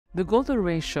The Gogh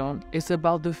ratio is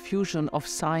about the fusion of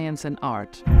science and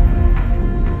art.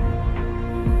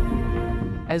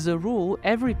 As a rule,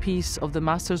 every piece of the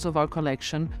masters of our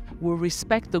collection will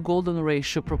respect the golden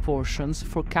ratio proportions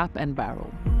for cap and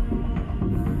barrel.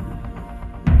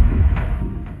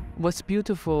 What's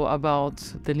beautiful about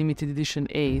the limited edition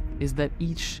 8 is that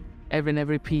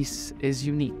every piece is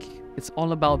unique. It's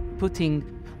all about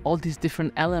putting all these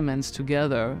different elements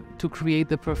together to create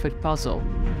the perfect puzzle.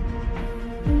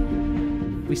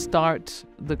 We start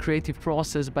the creative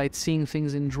process by seeing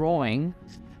things in drawing,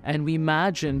 and we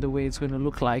imagine the way it's going to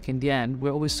look like in the end.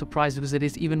 We're always surprised because it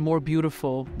is even more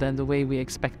beautiful than the way we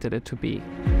expected it to be.